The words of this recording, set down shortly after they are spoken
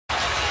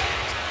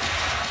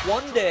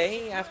Just one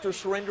day after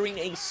surrendering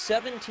a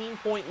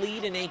 17-point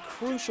lead in a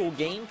crucial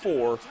Game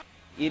 4,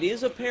 it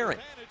is apparent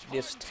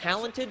this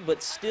talented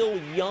but still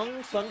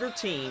young Thunder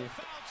team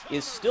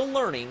is still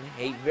learning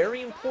a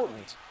very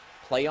important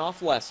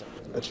playoff lesson.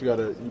 That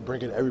you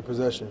bring it every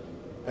possession.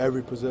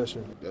 Every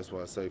possession. That's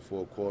why I say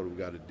fourth quarter, we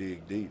got to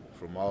dig deep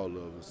from all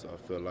of us. I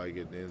feel like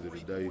at the end of the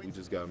day, we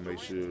just got to make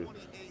sure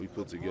we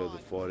put together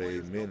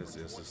 48 minutes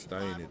and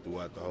sustain it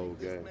throughout the whole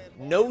game.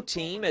 No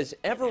team has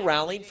ever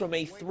rallied from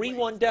a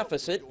 3-1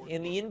 deficit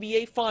in the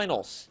NBA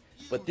Finals.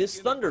 But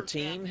this Thunder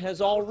team has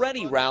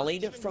already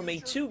rallied from a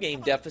 2-game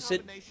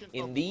deficit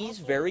in these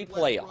very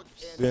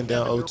playoffs. Been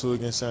down 0-2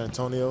 against San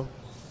Antonio,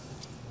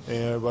 and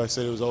everybody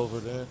said it was over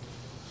then.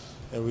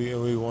 And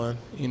we won.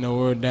 You know,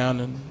 we were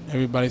down and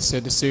everybody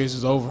said the series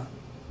was over.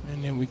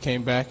 And then we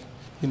came back.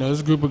 You know,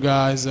 this group of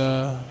guys,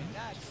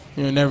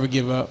 never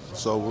give up.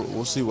 So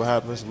we'll see what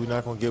happens. We're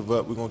not going to give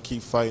up. We're going to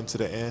keep fighting to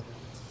the end.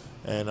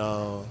 And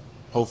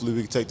hopefully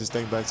we can take this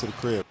thing back to the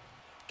crib.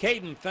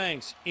 Cayden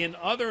thanks. In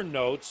other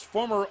notes,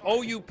 former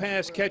OU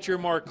pass catcher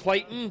Mark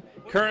Clayton,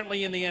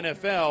 currently in the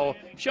NFL,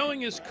 showing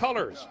his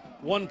colors.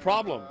 One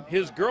problem,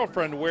 his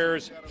girlfriend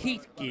wears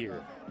Heat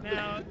gear.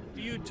 Now,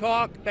 do you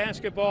talk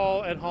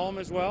basketball at home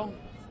as well?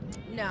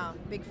 No,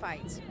 big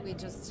fights. We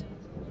just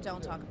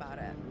don't talk about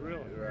it.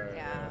 Really? Right.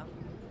 Yeah.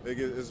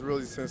 It's a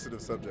really sensitive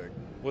subject.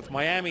 With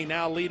Miami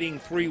now leading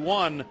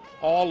 3-1,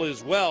 all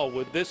is well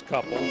with this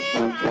couple.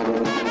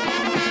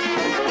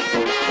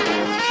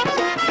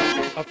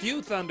 A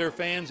few Thunder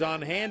fans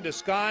on hand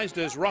disguised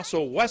as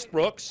Russell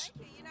Westbrooks,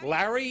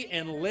 Larry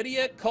and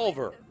Lydia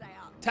Culver,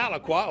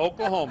 Tahlequah,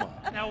 Oklahoma.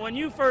 Now, when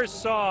you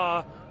first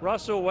saw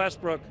Russell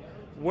Westbrook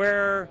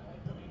wear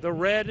the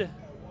red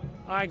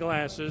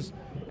eyeglasses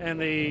and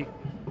the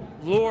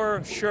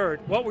Lure shirt,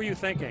 what were you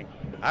thinking?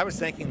 I was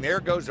thinking, there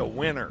goes a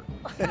winner.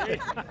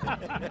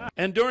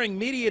 And during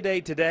Media Day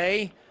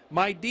today,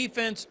 my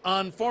defense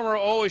on former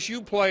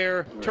OSU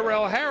player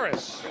Terrell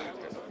Harris.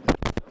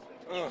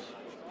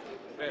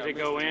 Did it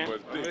go in?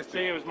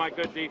 See, it was my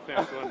good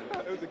defense, wasn't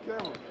it? It was the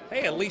camera.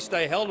 Hey, at least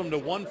I held him to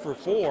 1 for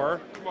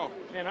 4. Come on.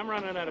 Man, I'm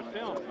running out of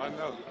film. I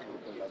know.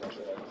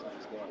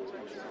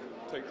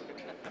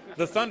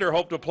 The Thunder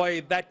hope to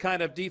play that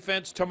kind of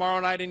defense tomorrow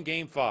night in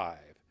Game 5.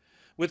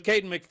 With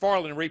Cayden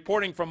McFarland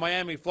reporting from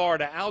Miami,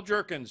 Florida, Al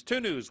Jerkins, 2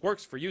 News,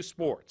 Works for You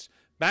Sports.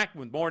 Back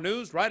with more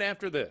news right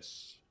after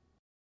this.